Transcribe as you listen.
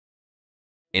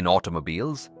In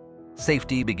automobiles,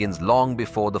 safety begins long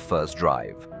before the first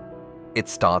drive. It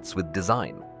starts with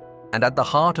design, and at the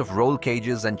heart of roll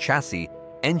cages and chassis,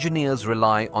 engineers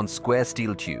rely on square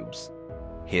steel tubes.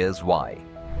 Here's why.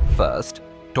 First,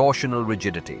 torsional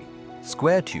rigidity.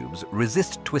 Square tubes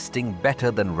resist twisting better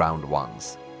than round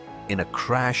ones. In a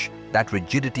crash, that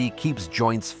rigidity keeps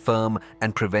joints firm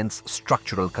and prevents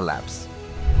structural collapse.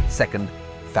 Second,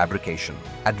 fabrication.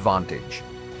 Advantage.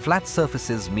 Flat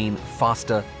surfaces mean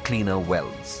faster, cleaner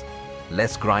welds.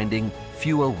 Less grinding,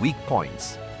 fewer weak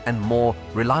points, and more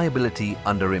reliability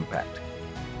under impact.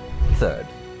 Third,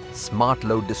 smart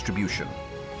load distribution.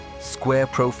 Square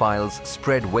profiles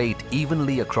spread weight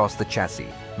evenly across the chassis,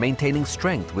 maintaining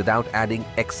strength without adding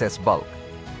excess bulk.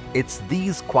 It's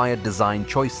these quiet design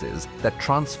choices that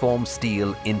transform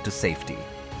steel into safety.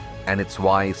 And it's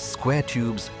why square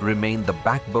tubes remain the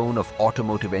backbone of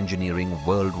automotive engineering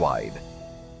worldwide.